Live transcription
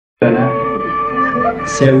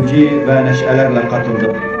Sevgi ve neşelerle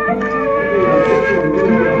katıldık.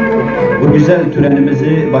 Bu güzel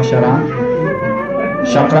törenimizi başaran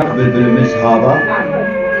şakrak bülbülümüz Haba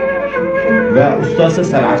ve ustası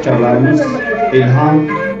sanatçılarımız İlham,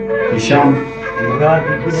 Hişam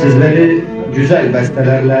sizleri güzel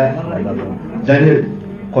bestelerle, deli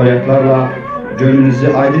koyaklarla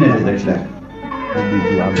gönlünüzü aydın edecekler.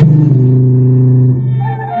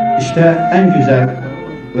 İşte en güzel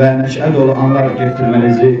ve neşe dolu anlar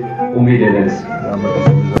getirmenizi umut ederiz.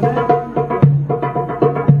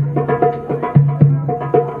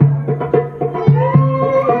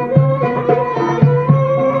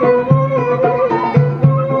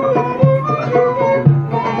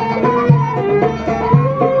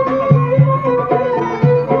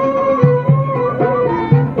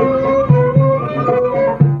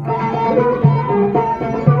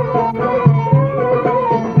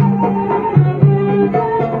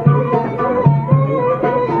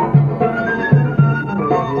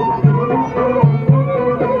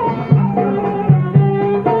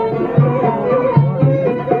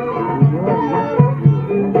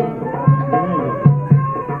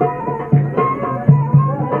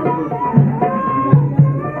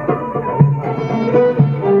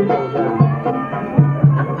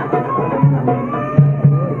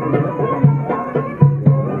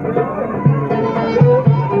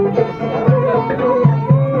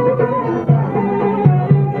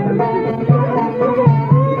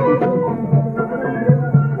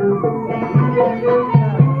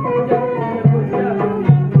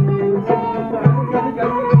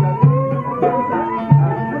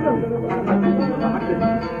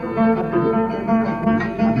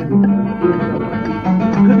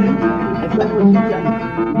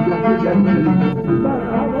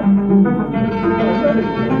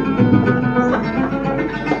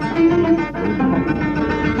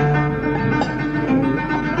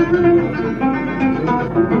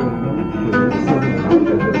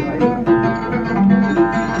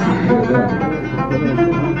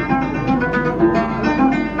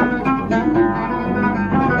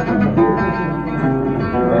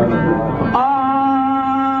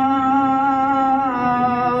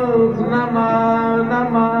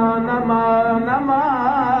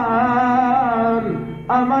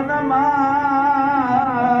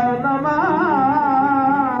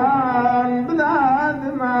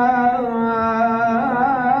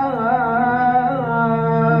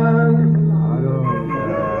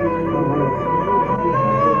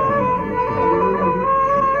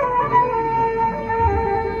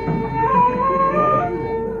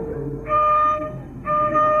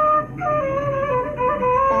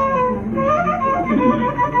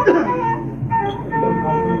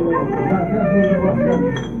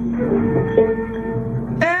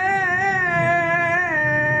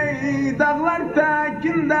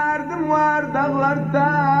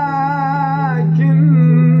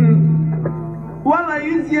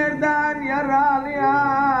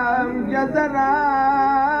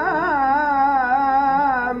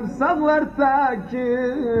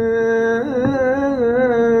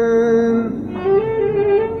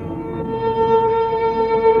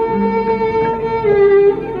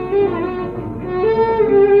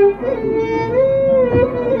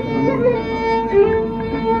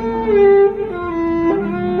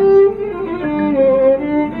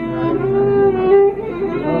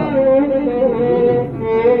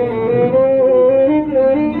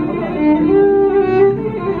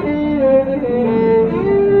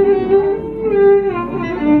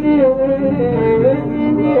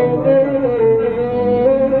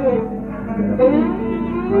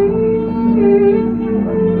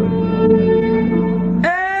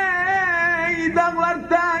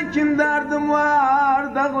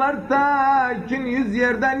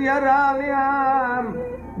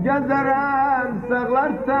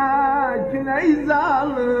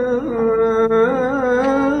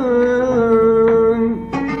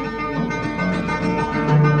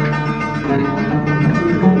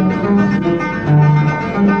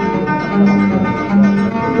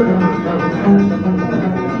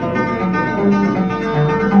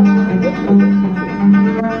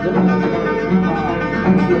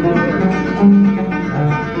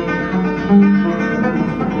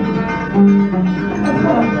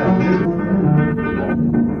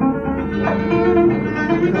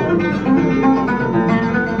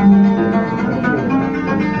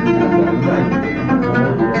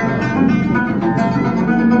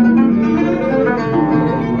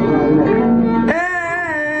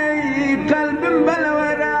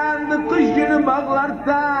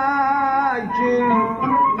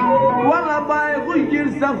 Valla baykuş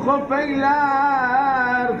girse hop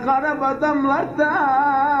eyler, garip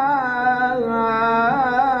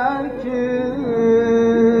adamlardan kim?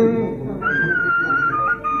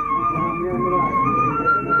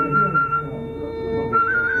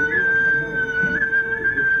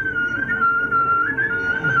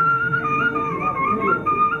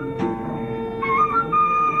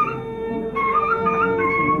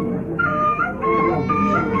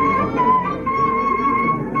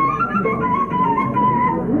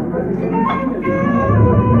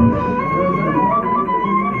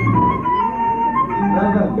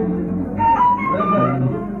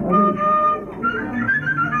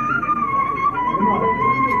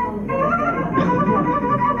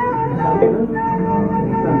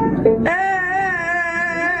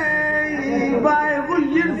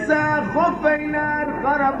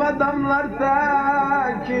 Garip adamlar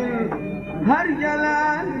sakin, her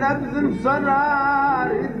gelen nefsim sarar,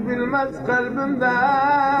 hiç bilmez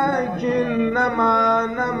kalbimdekin.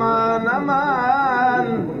 Aman aman aman,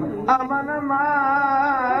 aman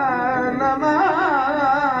aman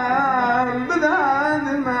aman,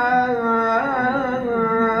 bilenim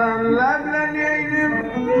lebleneyim.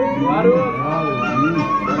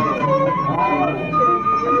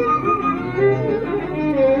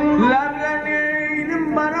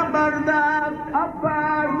 Bana bardak,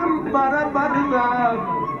 apardım bana bardak.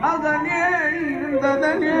 Ağan yeynim,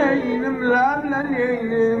 deden yeynim, lablen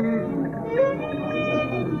yeynim.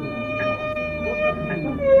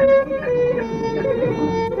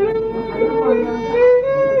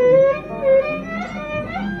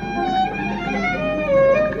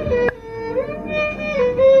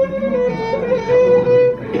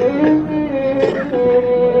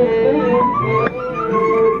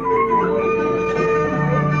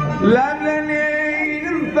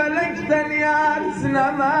 Lableneynim felekten yar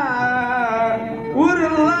sinema,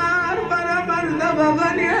 vururlar bana bardak.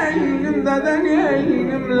 Ağan yeynim, deden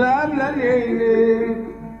yeynim, lablen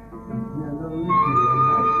yeynim.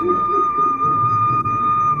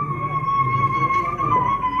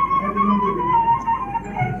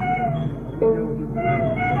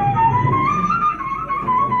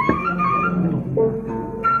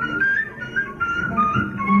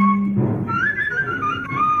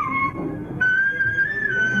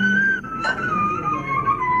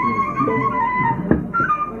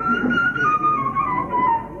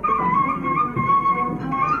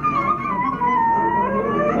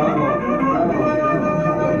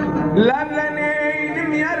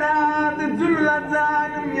 Lebleneynim yaradı,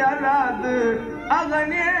 cümletanım yaradı.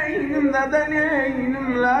 Ağaneynim,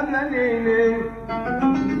 dedeneynim, lebleneynim.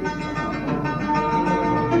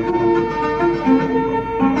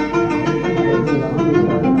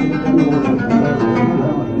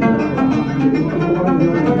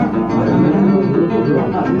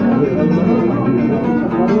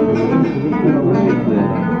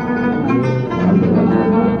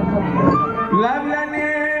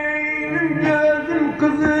 Lebleneynim gözüm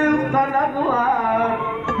kızıl kanaklar,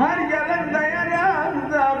 her gelen de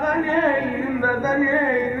yaradı. Ağaneynim,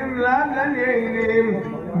 dedeneynim, lebleneynim.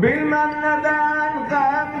 Bilmem neden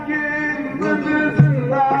gamgin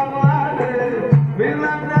gündüzün dağları,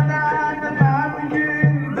 bilmem neden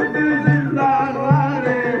gamgin gündüzün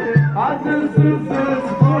dağları. Acı susuz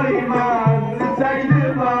koymaz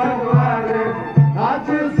çiçekli bağları,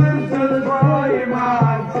 acı susuz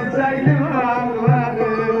koymaz çiçekli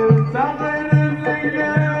bağları. Sakın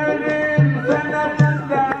gönlüm sana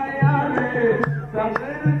basta yani,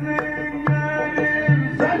 sakın gönlüm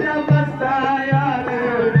sana basta yani.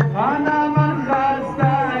 Anamın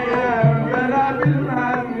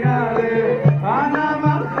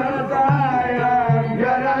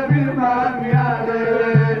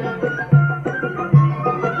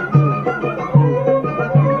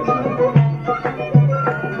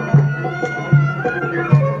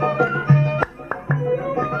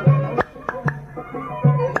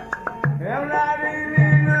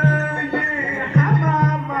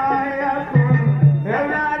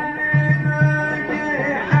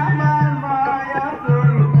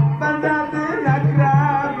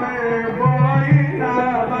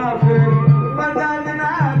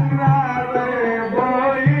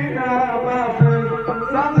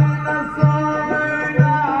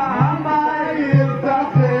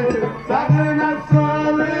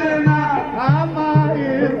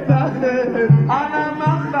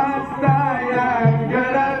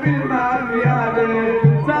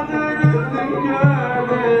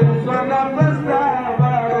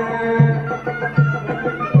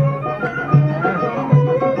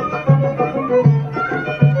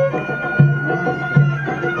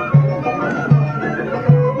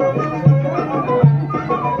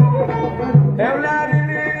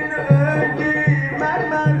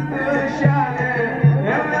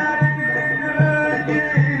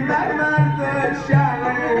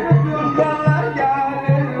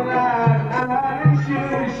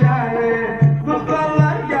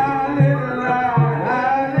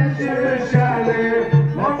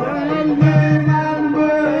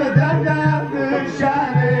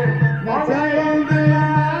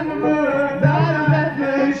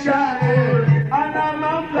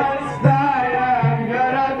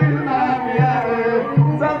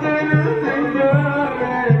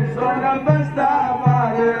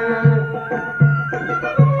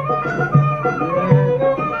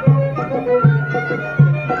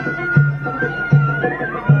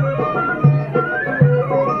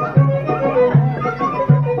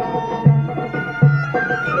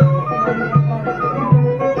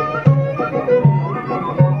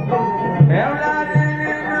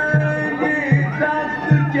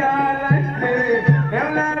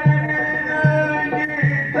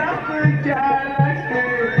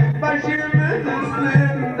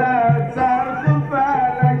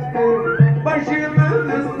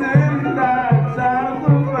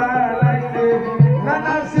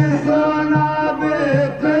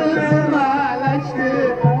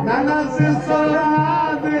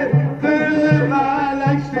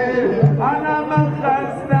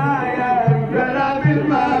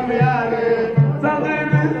yarim